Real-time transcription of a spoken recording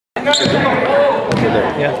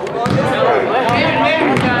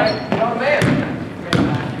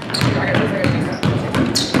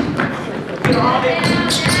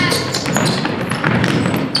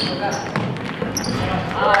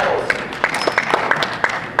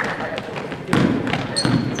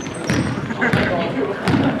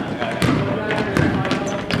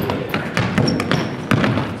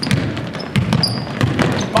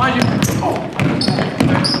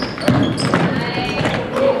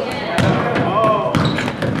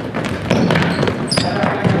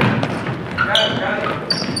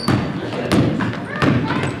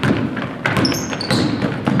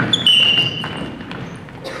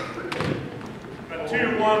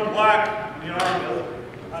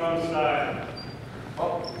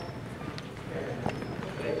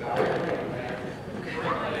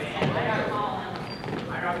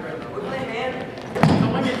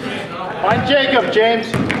Find Jacob,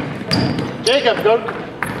 James. Jacob, go.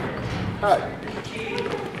 All right.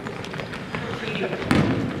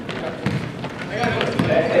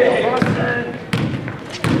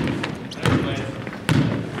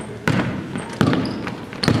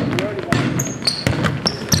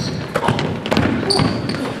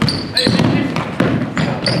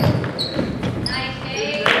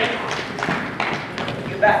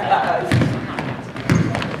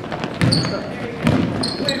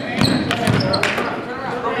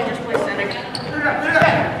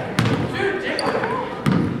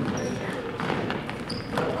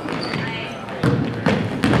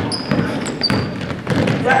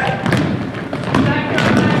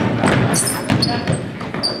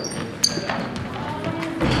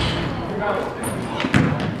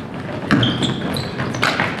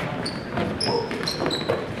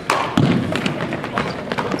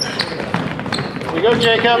 Here we go,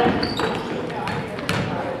 Jacob.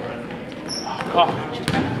 Oh.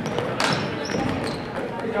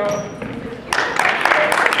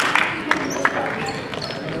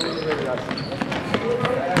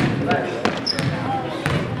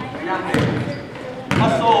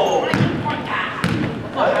 Hustle.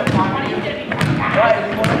 Right,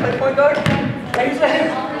 you want to play point guard? Raise the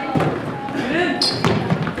hand. Get in.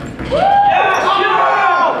 Yes!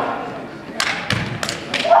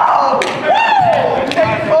 Whoa!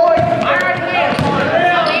 Take point!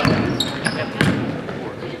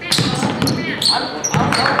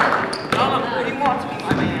 He wants me,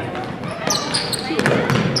 my man.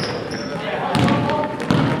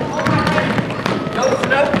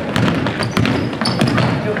 No.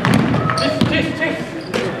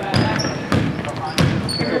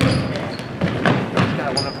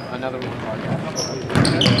 Another one.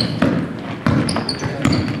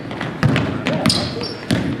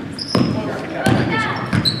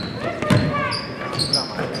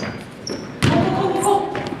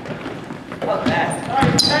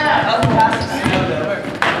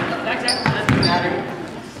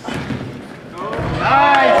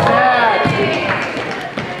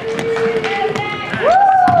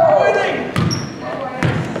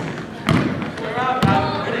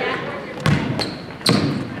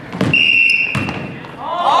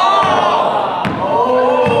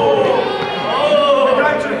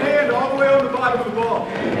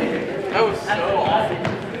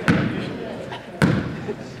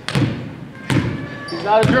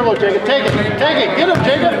 Not a dribble, Jacob. Take it. Take it. Get him,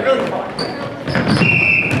 Jacob.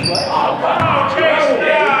 Oh, Chase,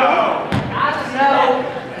 now!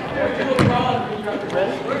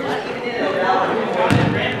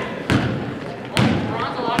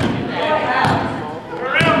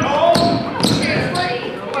 Around, Cole!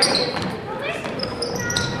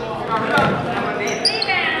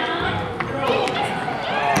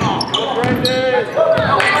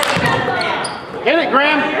 Hit it,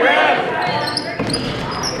 Graham.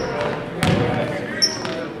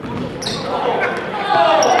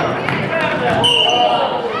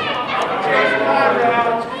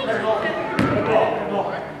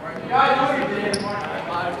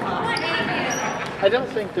 I don't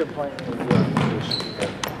think they're playing in the position.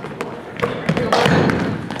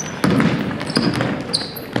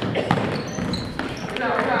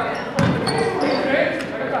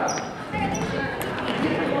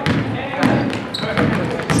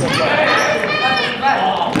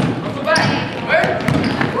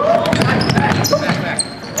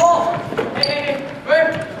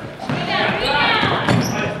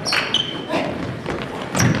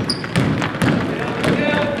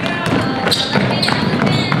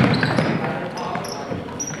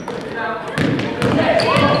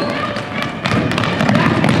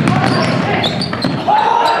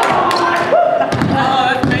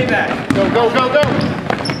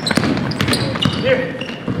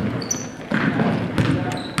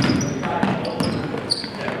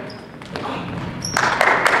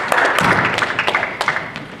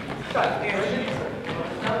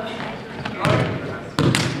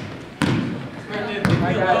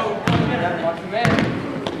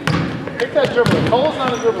 dribbler. Cole's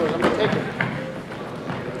not a dribbler. I'm going to take it.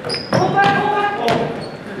 Hold back, hold back.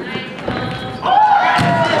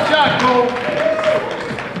 Good shot, Cole.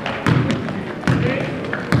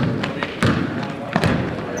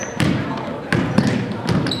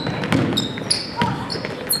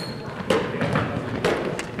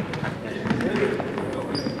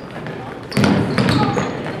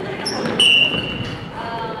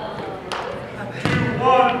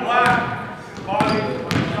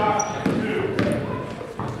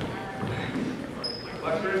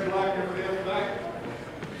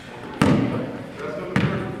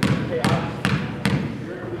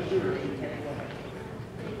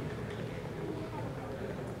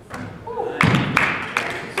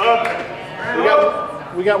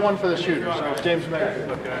 We got one for the shooter, so it's James Mayer.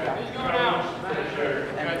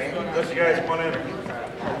 Let's you guys come on in.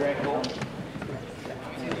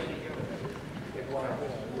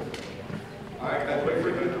 All right, guys, wait for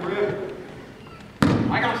it to the rim.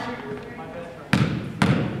 I got you.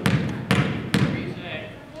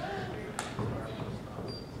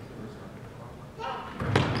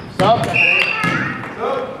 Sub.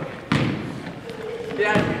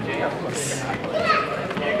 Yeah,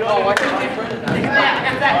 oh, why can't they burn it? Get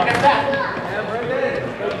that. Yeah, burn it.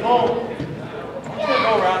 Good pull. I'm just gonna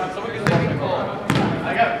go around and someone can take the call. I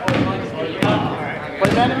got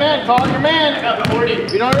Play man to man. Call your man. I got the 40.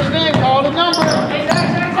 If you don't know his name, call his number. Hey, Zach.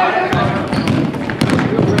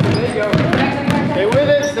 There you go. Stay with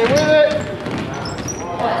it. Stay with it.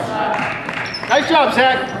 Nice job,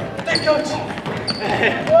 Zach. Thanks, coach.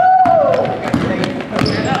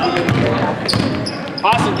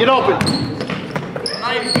 Austin, get open.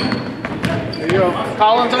 There you go.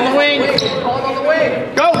 Collins on the wing. Collins on the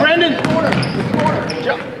wing. Go, Brendan. Corner.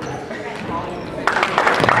 Jump.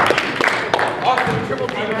 Austin, triple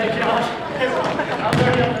team. Josh.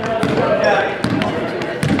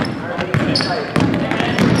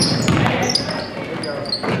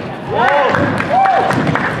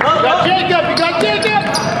 You got Jacob. You got Jacob.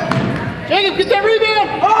 Jacob, get that rebound.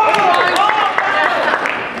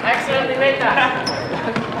 Accidentally made that.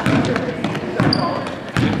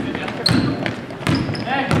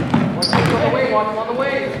 Watch him on the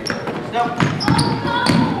way. No.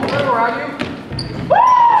 Where are you?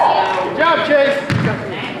 Good job, Chase.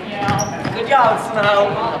 Good job, Snow.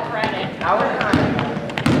 Hour and a half.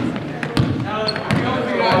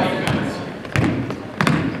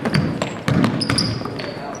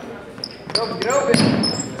 Get open.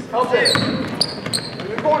 Help it. In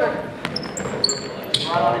the corner.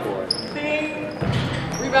 Right on the board.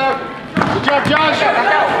 Rebound. Good job, Josh. Back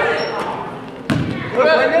out. Good,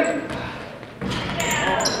 Brendan.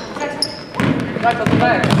 Back on the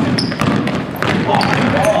back.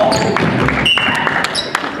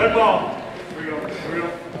 Red ball. Here we go.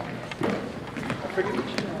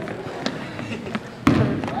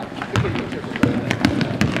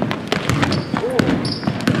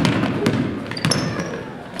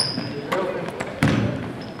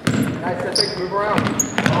 Nice, that's it. Move around.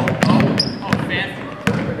 Oh, fancy.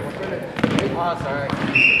 Oh, sorry.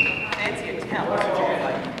 Fancy attempt. What's your chicken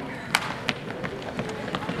like?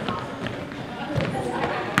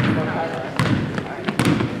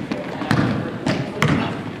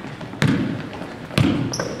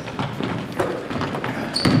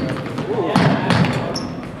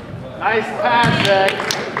 Nice pass, Zach.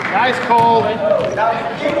 Nice, Cole.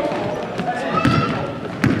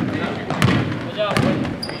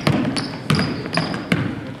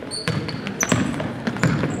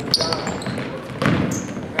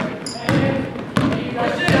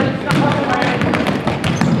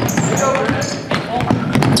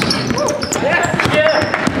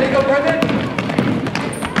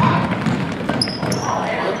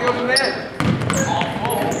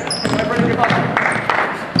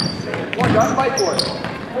 Fight for it.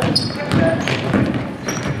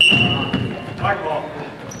 Black ball.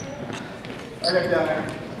 I got down there.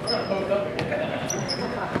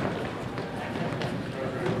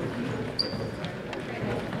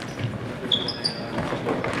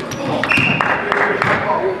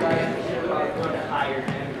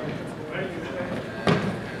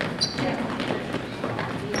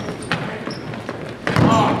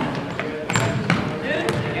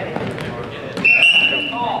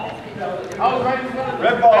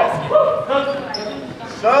 Red ball.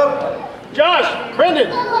 Sub. Josh, Brendan.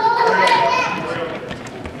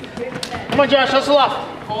 Come on, Josh, hustle off.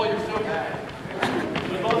 Cole, you're so bad.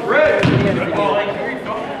 Red. Red ball.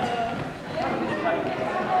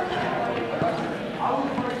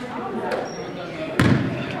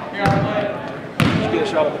 Get a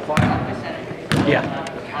shot at the fly. Yeah.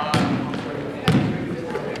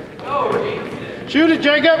 Shoot it,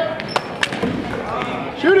 Jacob.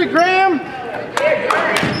 Shoot it, Graham.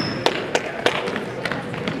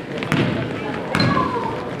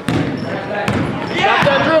 Stop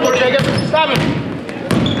that dribble, Jacob. Stop it.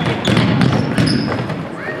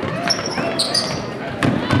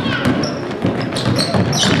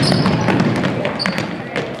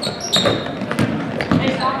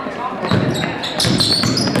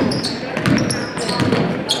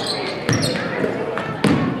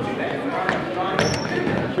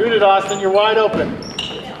 Shoot it, Austin. You're wide open.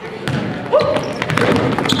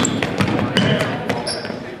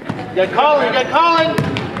 You got Colin. You got Colin.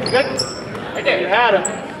 You got. Right there. You had him.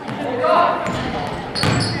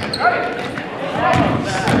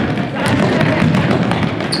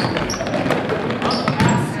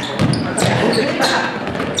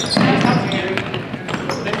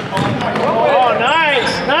 Oh,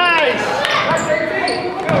 nice, nice.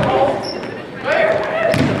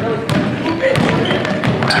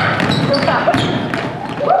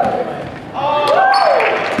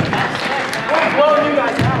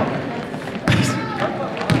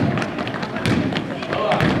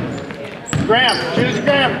 Graham, shoot it to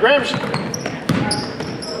Graham. Graham, shoot.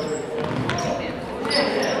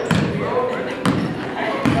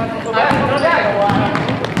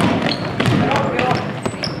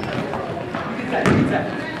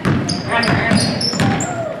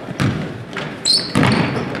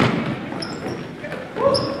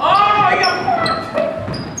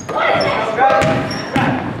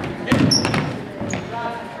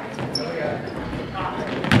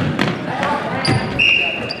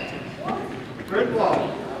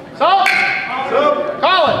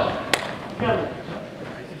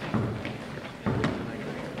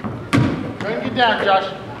 Get down, Josh.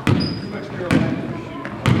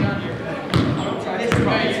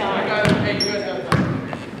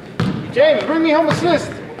 James, bring me home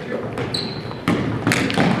assist.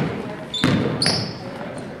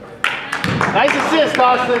 Nice assist,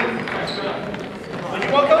 Austin.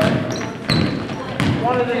 Welcome.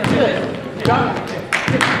 Wanted an assist. Got it.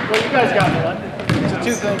 Well, you guys got one. It's a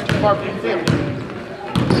two thing, too far from the field.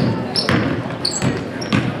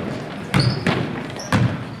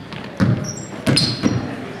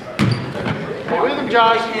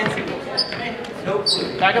 Josh.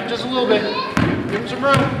 Back up just a little bit. Give him some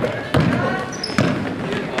room.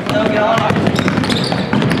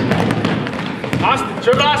 Austin,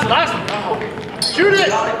 shoot Austin, Austin. Shoot it.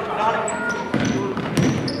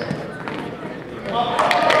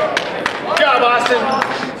 Good job, Austin.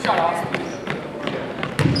 Shot, Austin.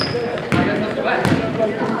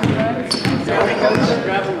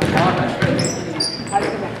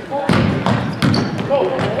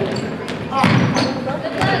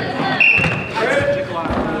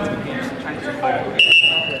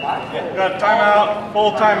 Got timeout,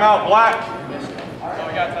 full timeout, black. Oh,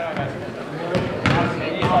 we got timeout, guys.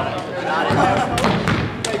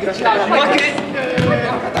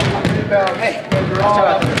 Hey,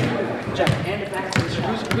 Jeff, hand it back to the shot.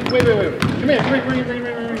 Wait. Come here,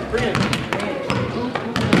 bring it. Who's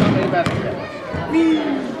not made a basket? Me.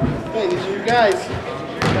 Hey, these are your guys.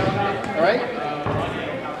 All right?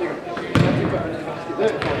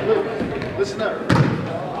 Look, listen up.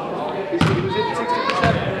 He was hitting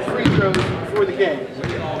 60% free throws before the game.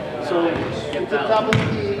 So get to the top of the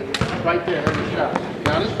key, right there, every shot.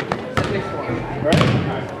 Got it? All right?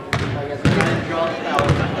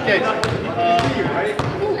 Okay.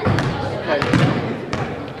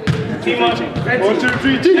 Team up. 1, 2,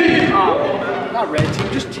 3, team! Not red team,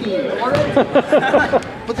 just team.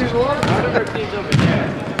 But there's a lot of other teams over there.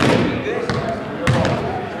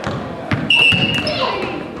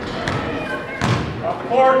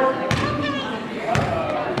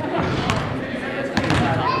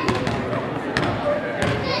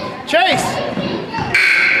 Chase!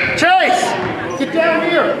 Get down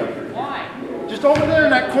here! Why? Just over there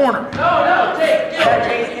in that corner. No,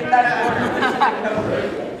 Chase, get that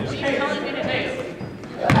corner. She's telling me to Chase.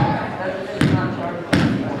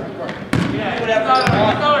 Whatever. I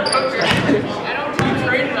don't think you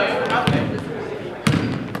traded us for nothing.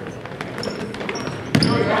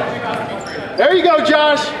 There you go,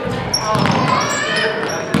 Josh.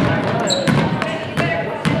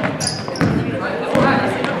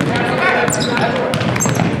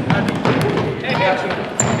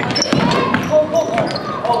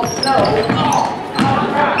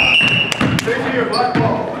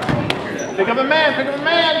 Pick up a man.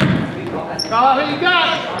 Call out who you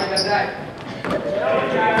got.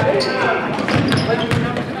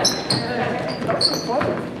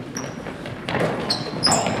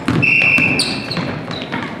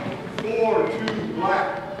 4-2 black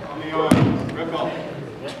on the red ball.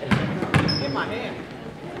 In my hand.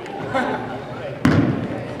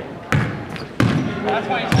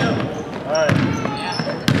 All right.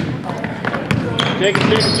 Jacob.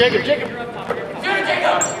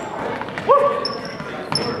 Woo!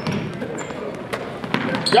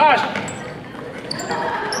 Josh.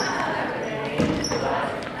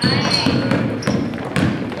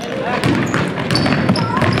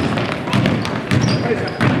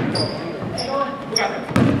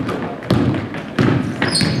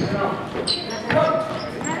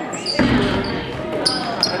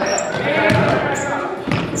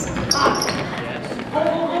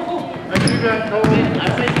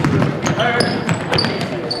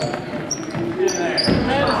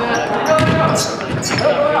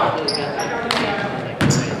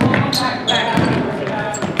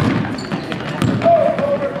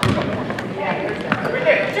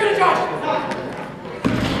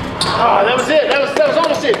 Oh, that was it. That was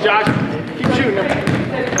almost it, Josh. Keep shooting him.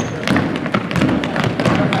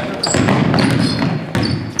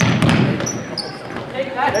 Hey.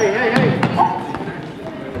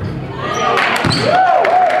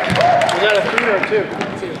 Was that a 3 or a 2?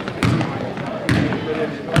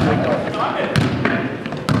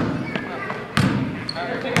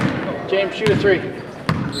 James, shoot a 3.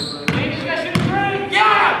 James, you gotta shoot a 3!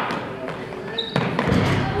 Yeah!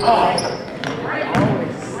 Oh.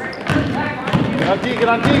 Get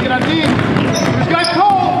on D. Who's got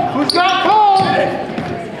Cole? Who's got Cole?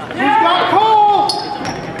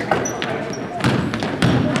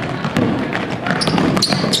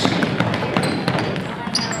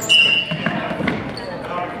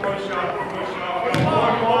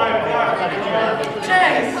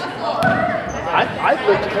 I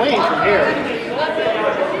looked clean from here.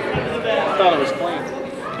 I thought it was clean.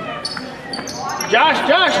 Josh!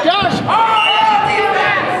 Oh,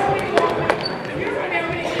 defense!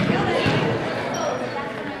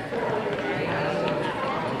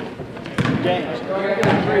 James,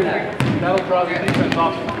 that'll draw the defense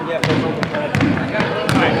off. Yeah, those open play.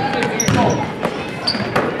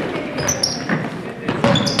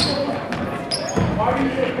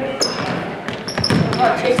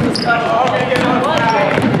 Chase was cut off.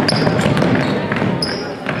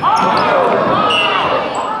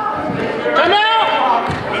 Time out!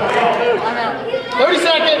 30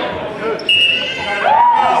 seconds.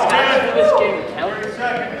 This game counts.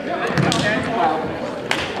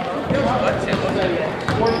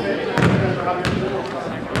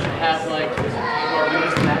 Have like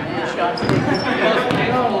shots.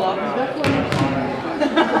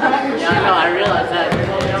 Yeah, I know, I realized that.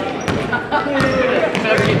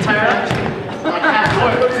 Never get tired. Like half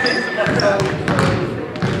court.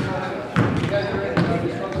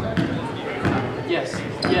 Yes.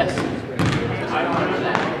 I don't remember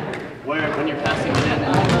that. Where when you're passing it in.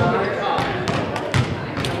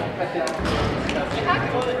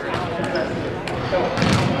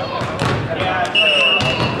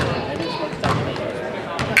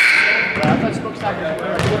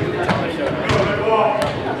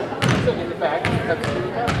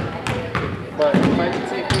 But it might be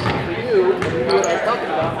safe for you, if you knew what I was talking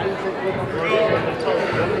about, I didn't think we were going to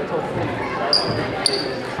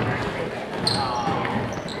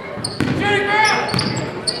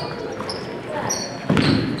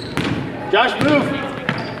Josh, move!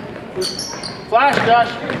 Flash,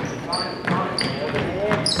 Josh!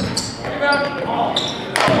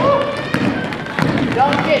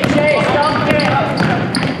 Dunk it, Chase, dunk it!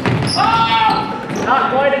 Oh! Not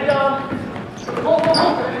quite a dunk.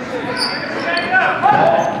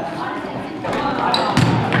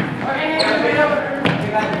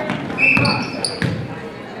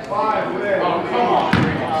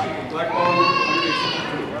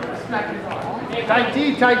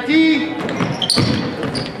 Tight D!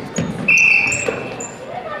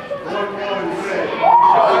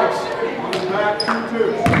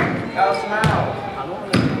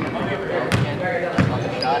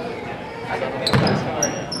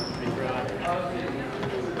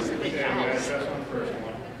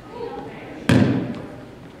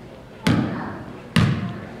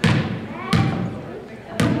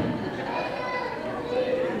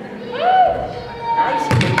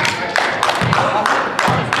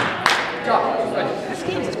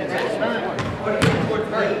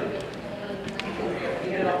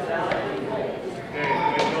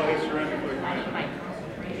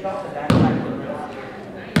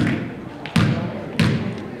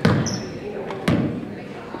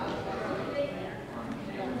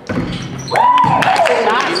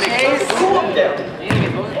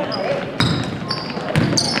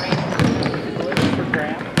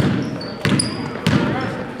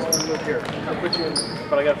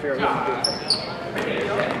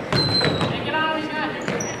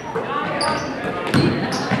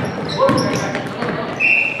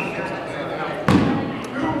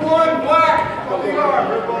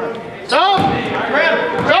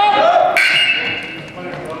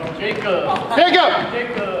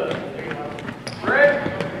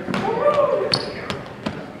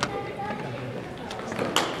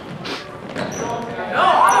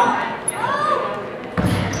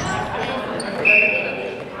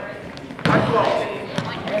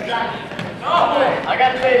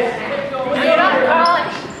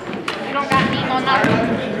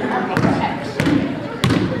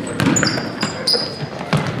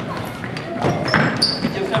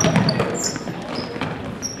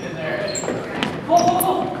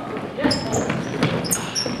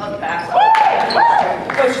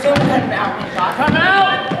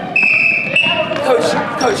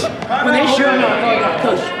 Coach, when they shoot,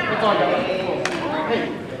 Coach.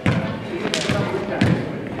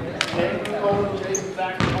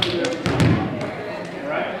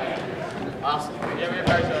 Awesome.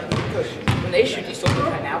 Coach, when they shoot, do you still play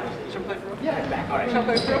right now? Should play for? Yeah, back. All right. Should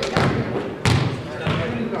play for?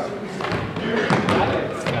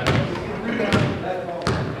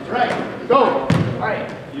 Right. Go. All right.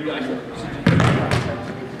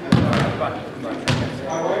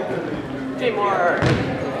 More.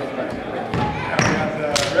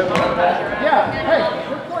 Yeah. Hey,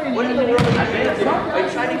 we're playing. What in the world are you doing? Are you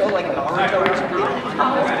trying to go like Naruto or something?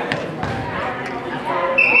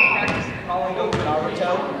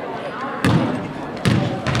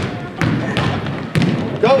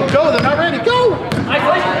 Go, go, they're not ready. Go!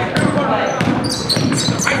 Isolation.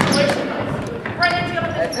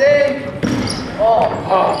 That's it. Oh.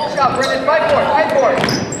 Shot, Brendan. Fight for it.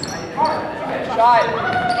 Shot.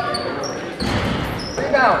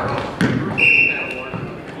 Rebound.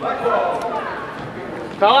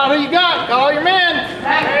 Call out who you got. Call out your man.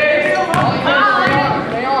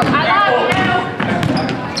 Stay on.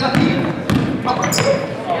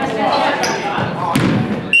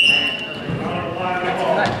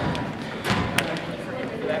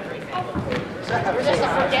 We're just a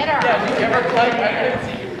forgetter.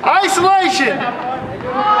 Isolation.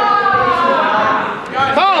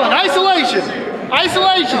 Colin, isolation.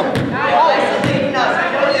 Isolation.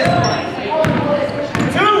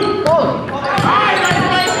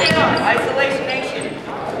 Isolation nation.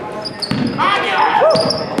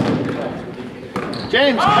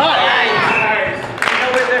 James, cut.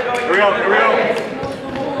 Here we go, here we go.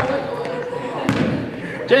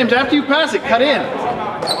 James, after you pass it, cut in.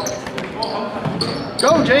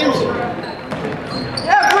 Go, James.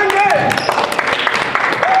 Yeah, bring it.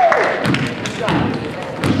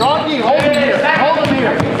 Strong knee, hold him here. Hold him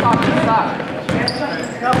here. Stop.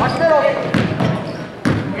 Watch middle.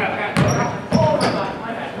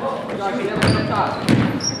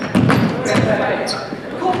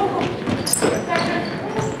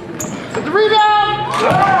 With the rebound.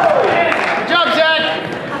 Good job, Zach.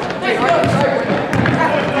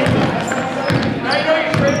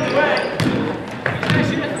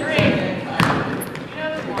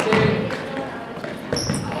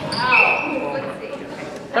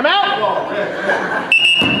 Come out.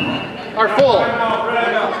 Or full.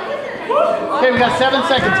 Okay, we got 7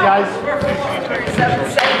 seconds, guys.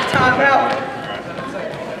 7 seconds, time out.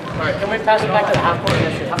 All right, can we pass it back to the half court?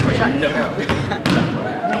 Half court shot? No.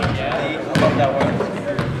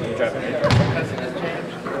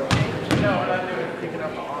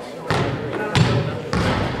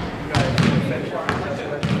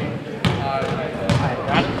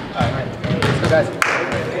 Let's go, guys.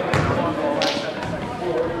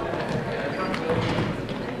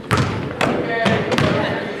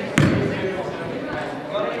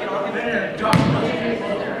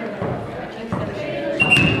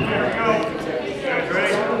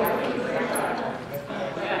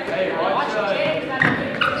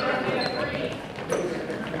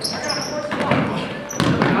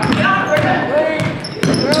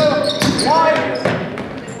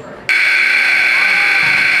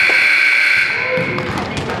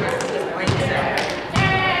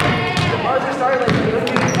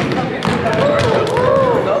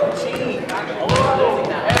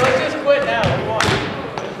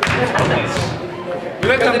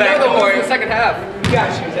 Come back in for the second half. You got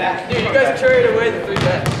you, Zach. Dude, you guys traded away the 3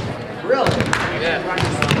 bets. Really? Yeah.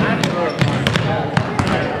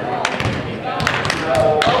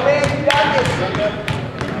 Oh man, you got this.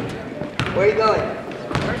 Where are you going?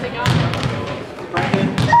 Where's he going?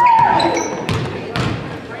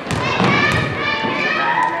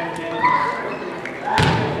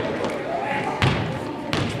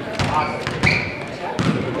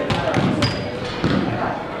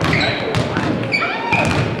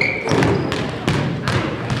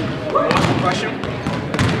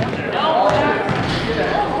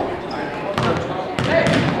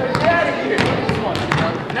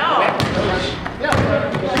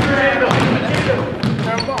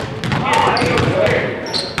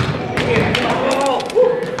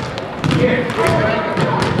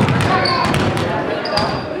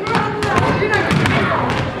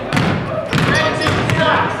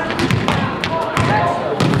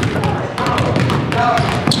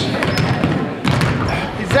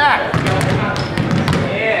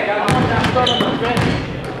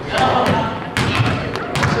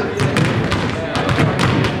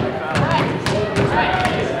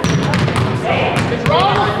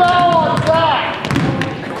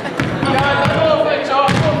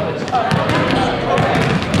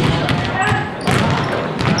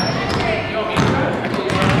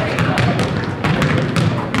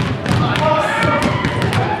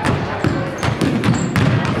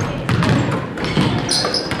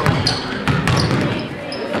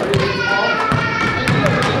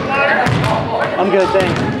 I'm good,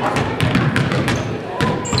 thanks.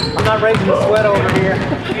 I'm not breaking the sweat over here.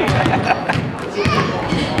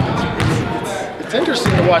 It's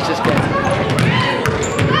interesting to watch this game.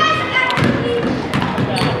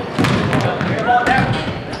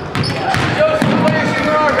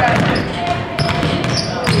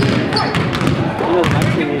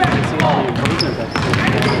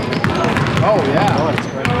 Oh yeah. Oh, it's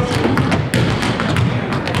great.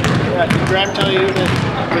 Yeah, did Graham tell you that?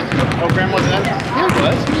 Graham wasn't in? Yeah, he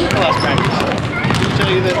was. He was in the last practice. Did he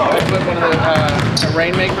tell you that I put one of the a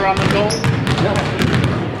rainmaker on the goal? No.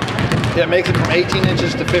 Yeah, it makes it from 18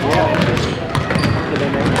 inches to 15 inches. Did they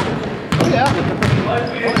make it? Oh yeah.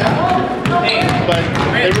 But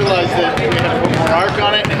they realized that we had to put more arc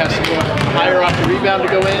on it. It has to go higher off the rebound to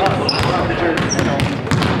go in.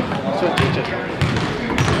 So it teaches.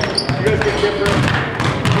 You guys get different.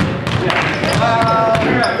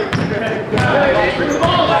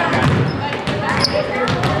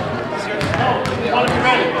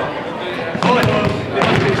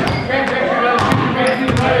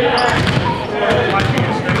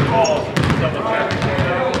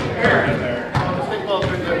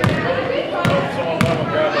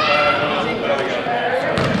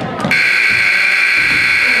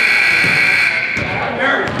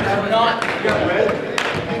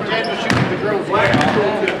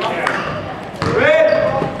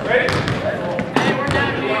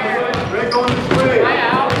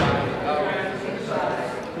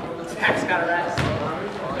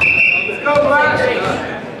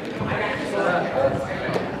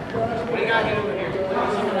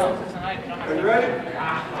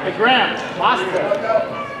 Hey Graham, Austin.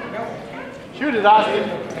 Shoot it, Austin.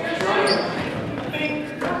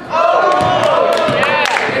 Oh! Yeah!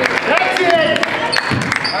 That's it!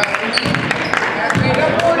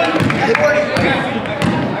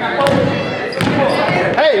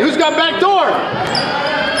 Hey, who's got back door?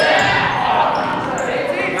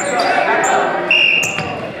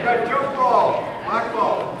 Jump ball, black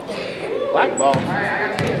ball. Black ball?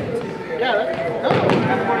 Yeah, no.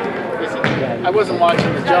 I wasn't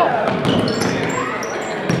watching the jump.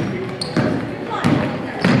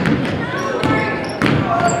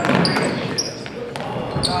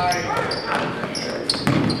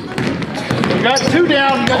 You got two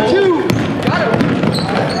down, you got two. Got it.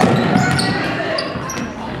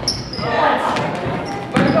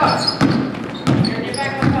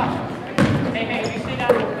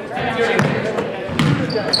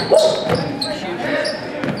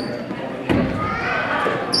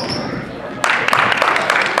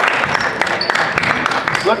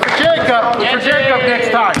 Look for Jacob. Look for Jacob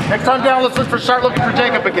next time. Next time down, let's start looking for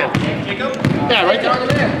Jacob again. Jacob? Yeah, right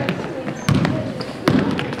there.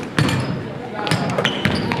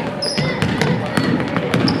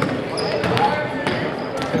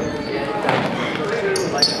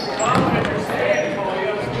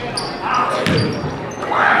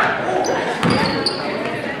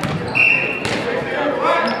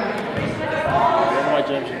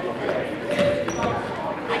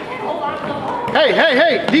 Hey, hey,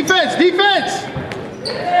 hey! Defense! Defense!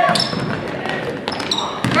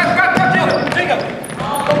 Go, Jacob!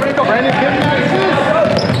 Go, Brandon, give him that assist!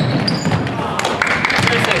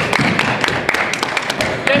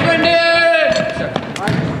 Hey, Brendan!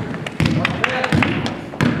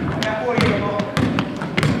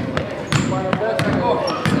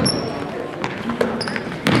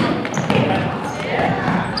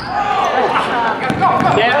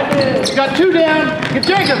 Yeah, you got two down. Get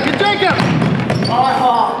Jacob! Get Jacob! Oh,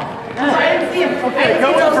 I didn't see him. Okay, go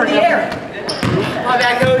in for the air. My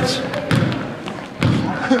bad, coach.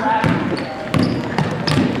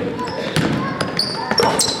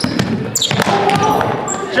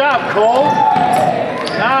 Good job, Cole.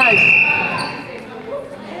 Nice.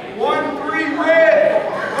 1-3 red.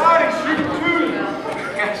 Right, shoot two.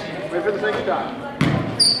 Wait for the second shot.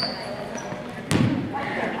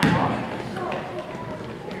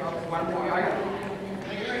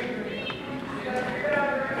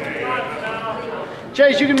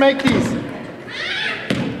 Chase, you can make these.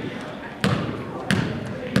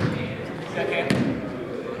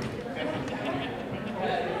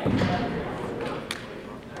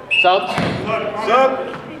 Subs. Sub.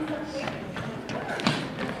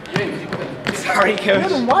 Sorry,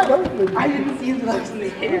 coach. Wide open. I didn't see him until I was in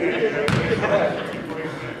the air.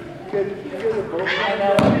 I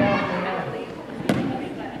know.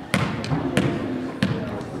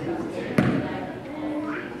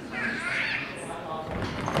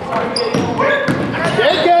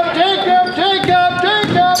 Jacob, Jacob, Jacob,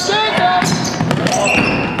 Jacob, Jacob.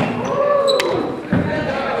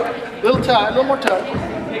 Little tight, a little more tight.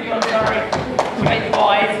 Right,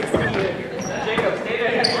 boys.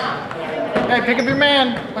 Okay, pick up your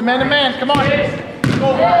man. Man to man. Come on.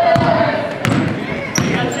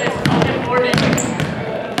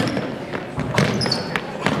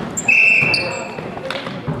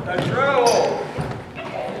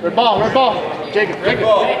 Red ball. Jacob.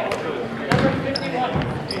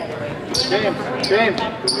 James.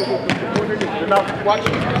 They're not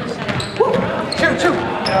watching. Shoot.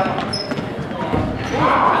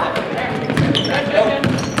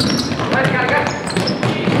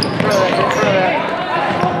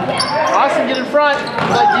 Austin, get in front.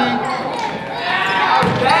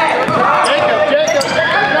 Jacob.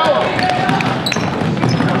 Go.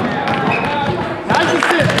 Nice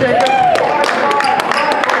assist, Jacob.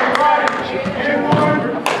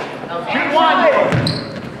 Shoot one.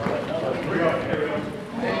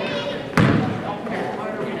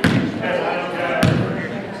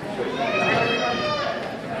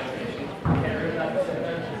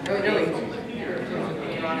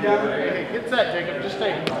 Hey, get set, Jacob. Just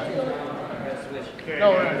stay. No,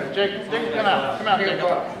 Jacob, come out. Come out, Jacob.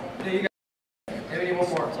 There you go. Maybe need one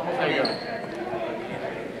more. There you go.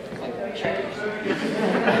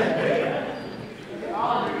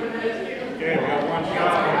 Okay, we got one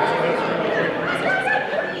shot.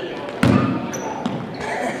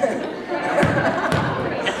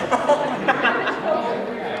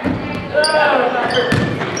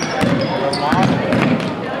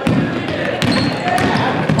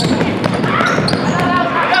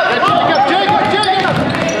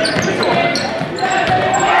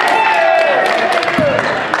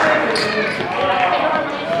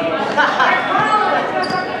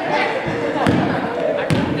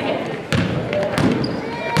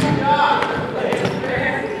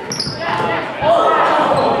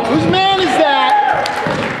 Whose man is that?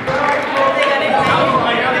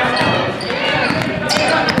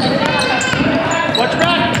 Watch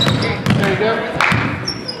back. There you go.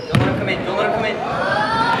 Don't let him come in.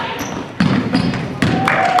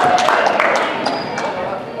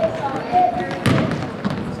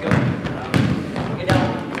 Let's go. Get down.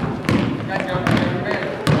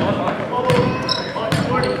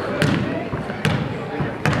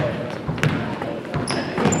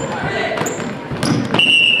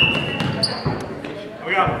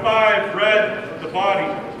 We got 5 red at the body.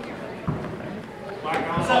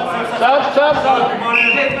 Sub. Come on in.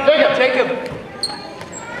 Jacob.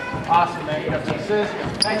 Awesome, man. You got some assists.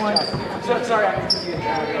 Sorry, I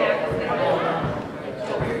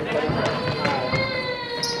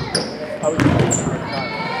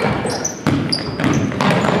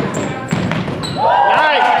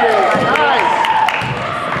Nice, dude. Nice.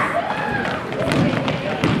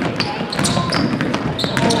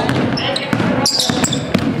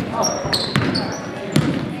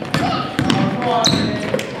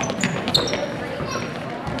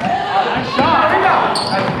 Nice shot.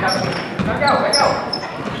 Back out.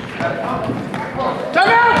 Time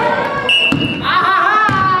out.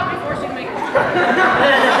 Before she makes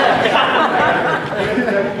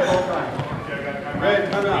Red,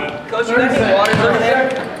 come out. Coach, you got any waters over there?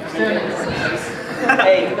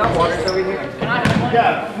 Hey, you got waters over here?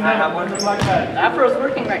 Yeah. I have one. Afro's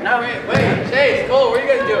working right now. Wait, Chase, Cole, what are you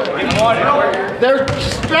guys doing? They're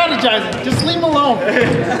strategizing. Just leave them alone.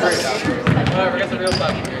 Alright, we got some real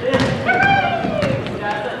stuff here.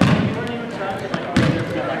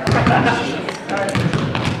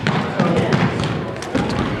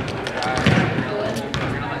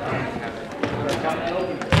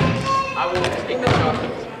 I will take the shot.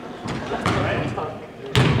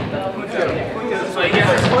 So he has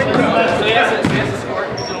a score.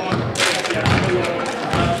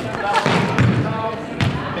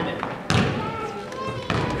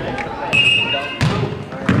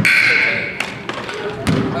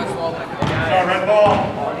 Red ball.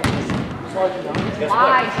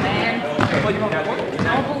 lies, man. Don't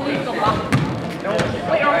believe the lie.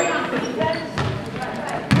 Wait, are we on defense?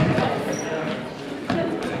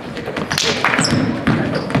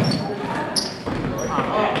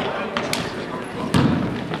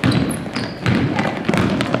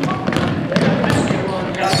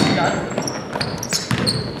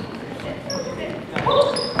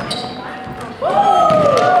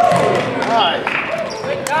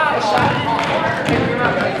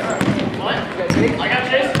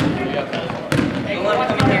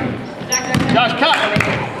 Josh, cut!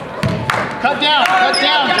 Cut down,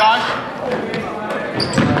 Josh.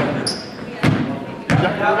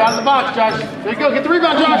 Rebound in the box, Josh. There you go, get the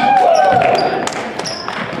rebound, Josh.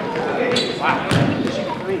 Wow.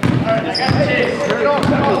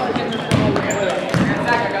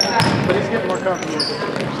 But he's getting more comfortable with the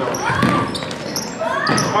team, so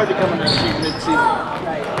it's hard to come in and shoot mid-season.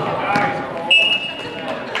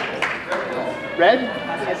 Red?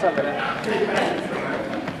 Yes, I'm gonna.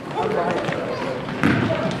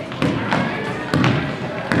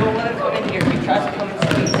 Don't let him come in here. He tries to come and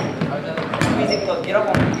squeeze. Squeezing, look, get up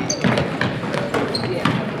on your feet.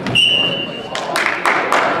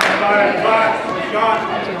 Five, shot.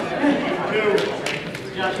 2.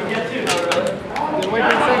 Josh, you get 2. Wait for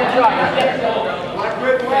the second shot. Black,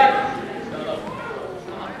 red, black.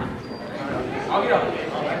 I'll get up.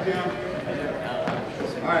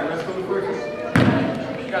 All right, let's go to the first.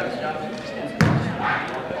 You got this, Josh.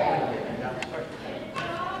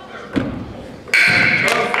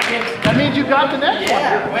 That means you got the next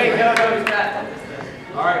one. Wait, no, he's not.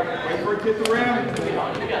 All right, wait for it to hit the rim. I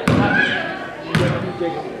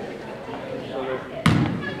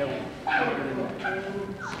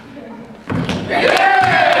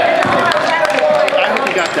hope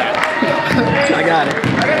you got that. I got it.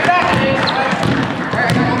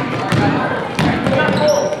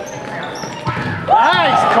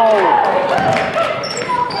 Nice, Cole.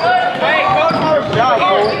 Hey, coach. Good job,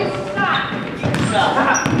 Cole.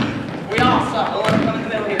 We all suck. We'll let him come in the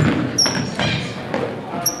middle here.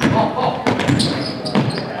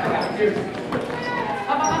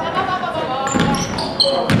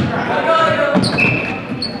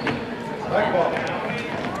 Black ball.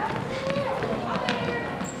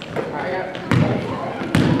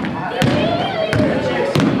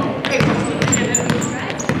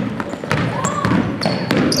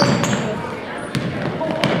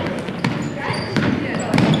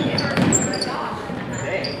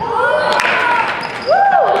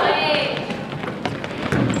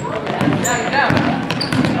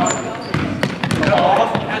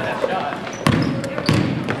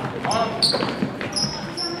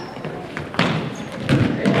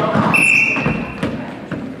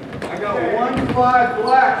 I got 1-5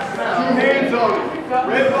 black. 2 hands on it.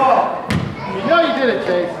 Red ball. You know you did it,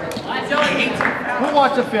 Chase. We'll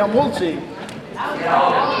watch the film. We'll see.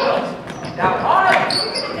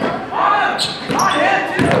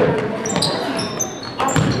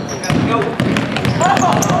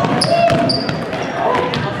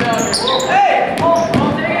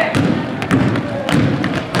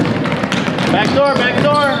 Back door, back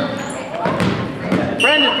door.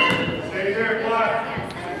 Brendan. Stay there, black.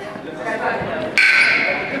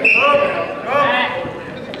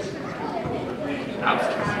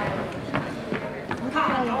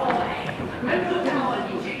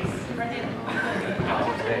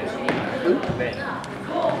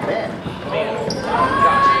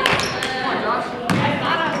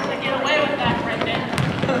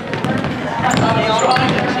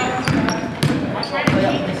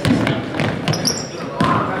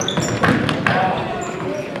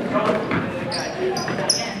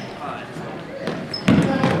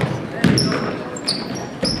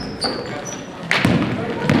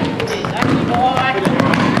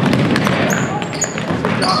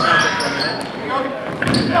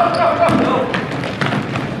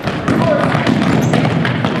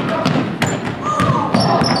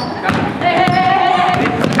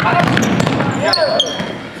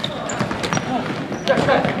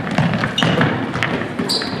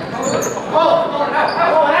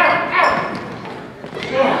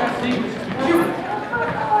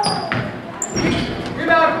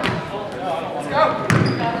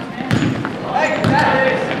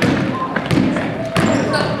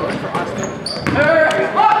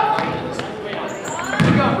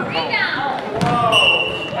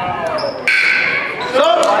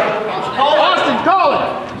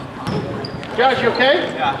 Josh, you okay?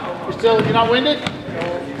 Yeah. You're not winded?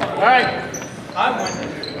 All right. I'm winded.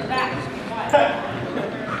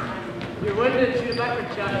 You're winded. Shoot back for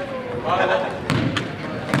Josh.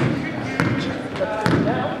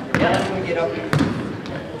 Yeah, that's when we get up here.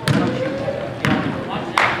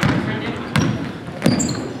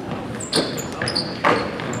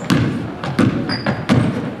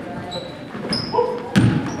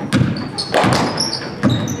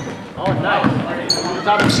 Oh, nice.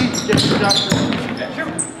 Top of the seat. Get the shot.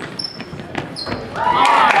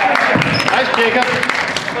 Nice, Jacob.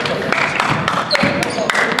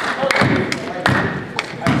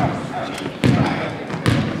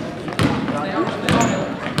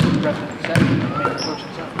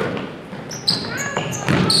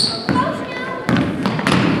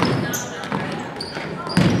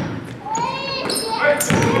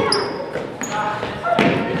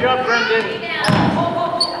 Good job, Brendan.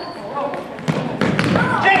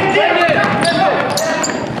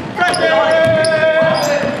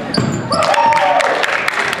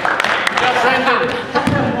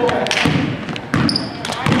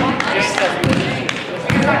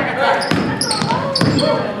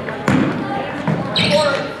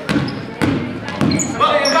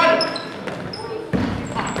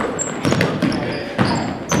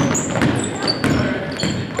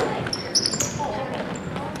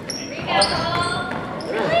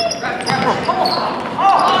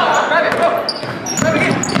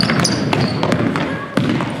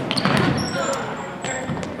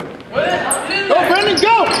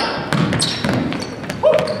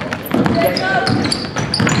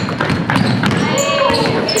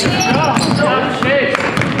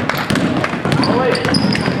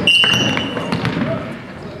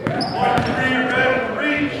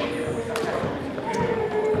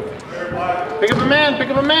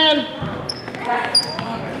 man.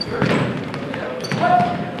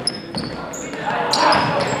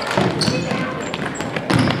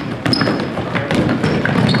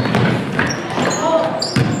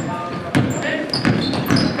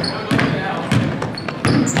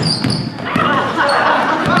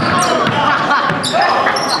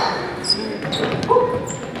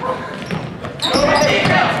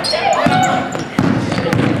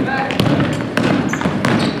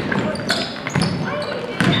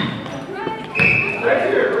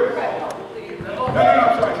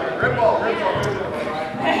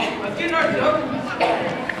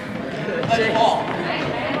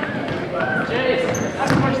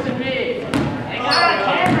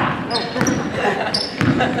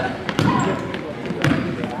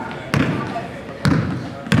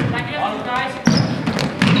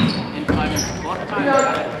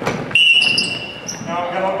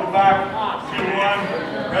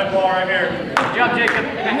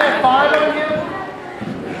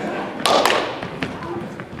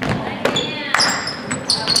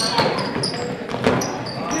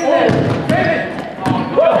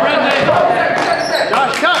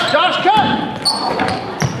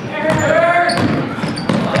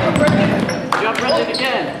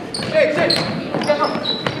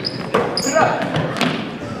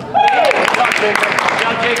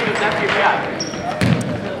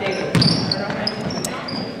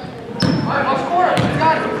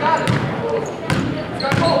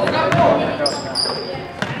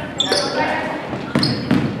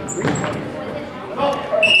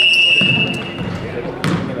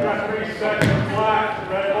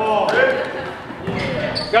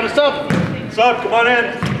 Got a sub. Sub, come on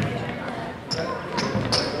in.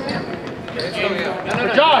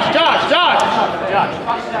 Josh.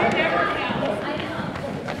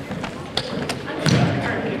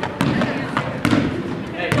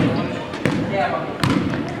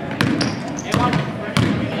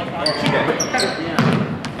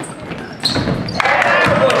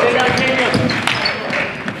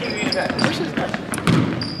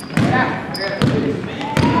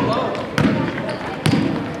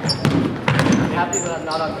 Happy that I'm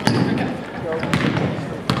not on the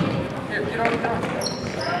Here, get on the ground.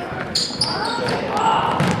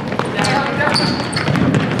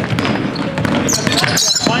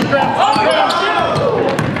 Fine, Graham.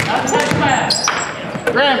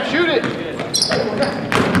 Graham, shoot it.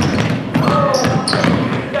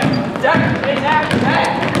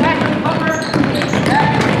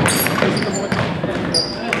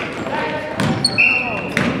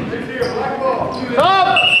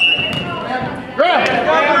 Up! Graham!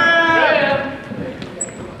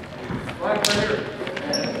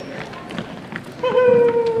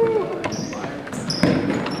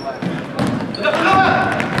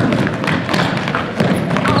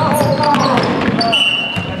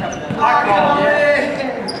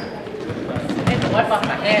 Wipe off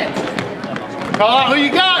my hands. Call out who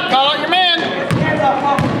you got. Call out your man.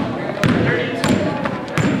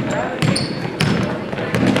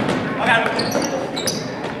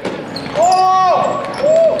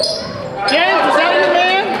 James, is that your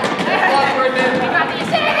man?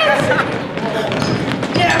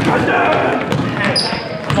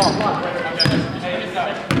 Come on.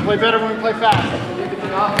 Play better when we play fast.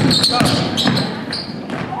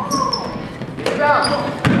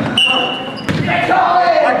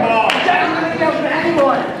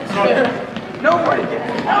 Nobody gets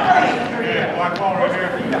it. Yeah, black ball right here.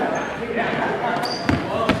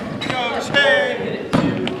 Go, Shane.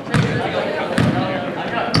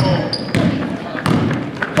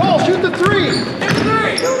 Cole, shoot the three. Good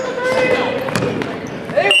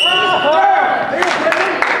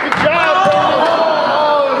job,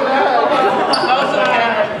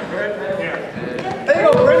 There you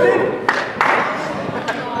go, Brendan.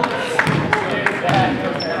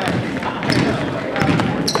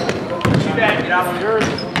 Get out of yours.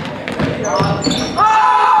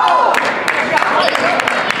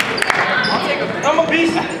 I'm a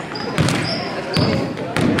beast.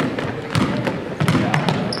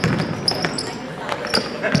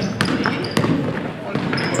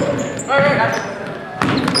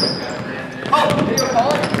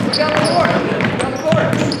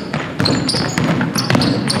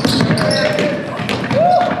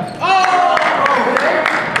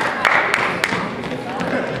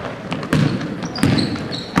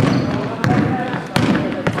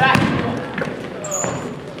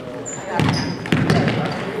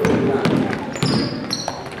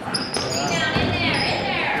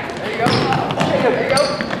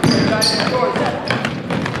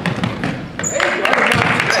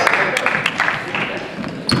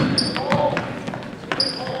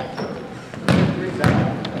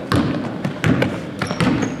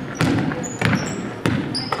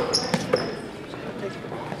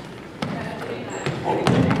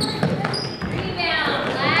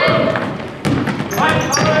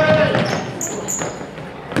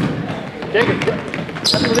 Jacob,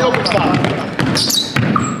 that's for the open spot.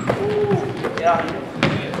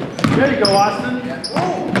 There you go, Austin.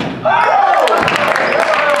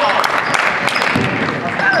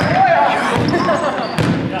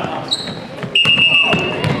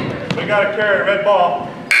 We got a carry, red ball.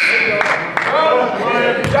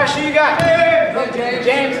 Josh, who you got?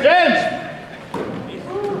 James.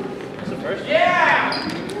 Yeah!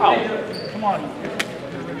 Oh, come on.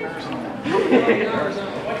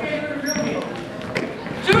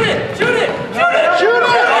 Shoot it! Shoot it! Shoot it! Shoot it!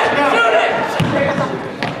 Shoot it!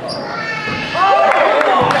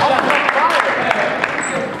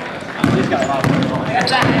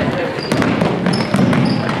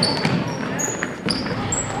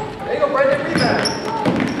 There you go, Brendan. Rebound.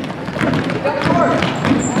 Got the court.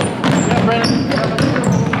 Yeah, Brandon.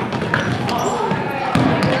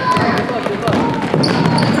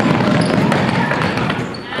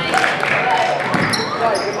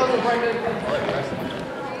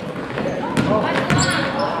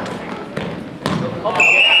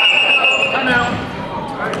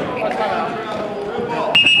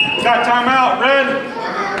 Got timeout, red.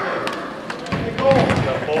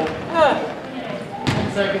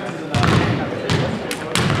 10 seconds is enough.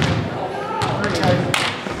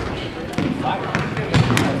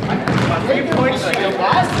 Three points like the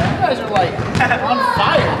last. You guys are like on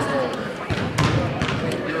fire today.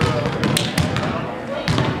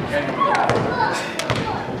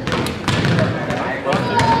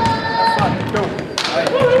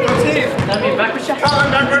 That mean backward shot?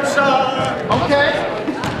 Okay.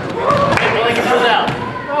 Like it goes out.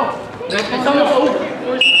 It's almost over.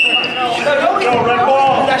 Go, red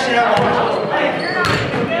ball.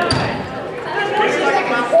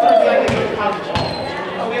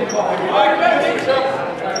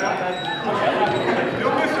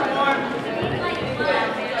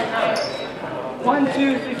 One,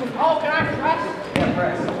 two, three, four. Oh, can I press? Yeah,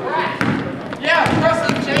 press. Yeah, press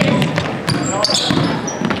the chase.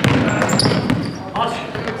 Awesome.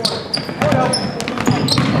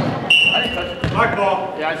 Black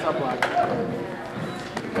ball. Yeah, I saw black.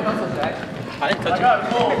 I didn't touch it.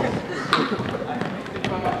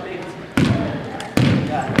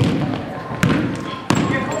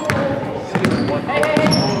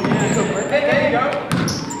 There you go.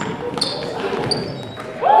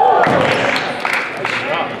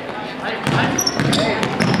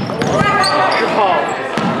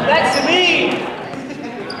 That's me.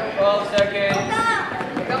 12 seconds.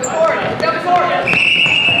 Down the court. Down the court.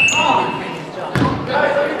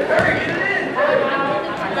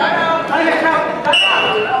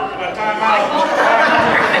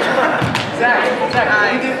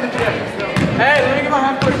 Hey, let me get my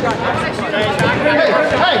half-court shot.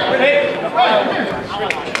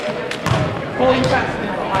 Pull you fast.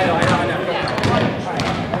 I know.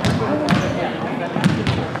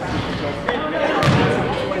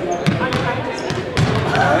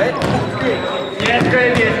 Yeah, it's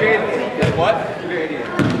great idea. What?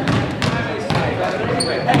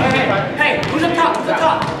 Hey, who's up top?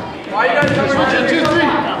 Why are you guys coming? 1, 2, 3.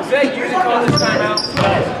 Say, you should call this timeout.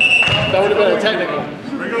 That would have been a technical.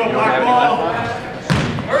 We go, black ball.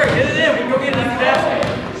 Hurry, get it in. We can go get it in the basket.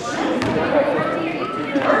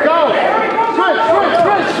 Go!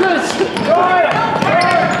 Switch!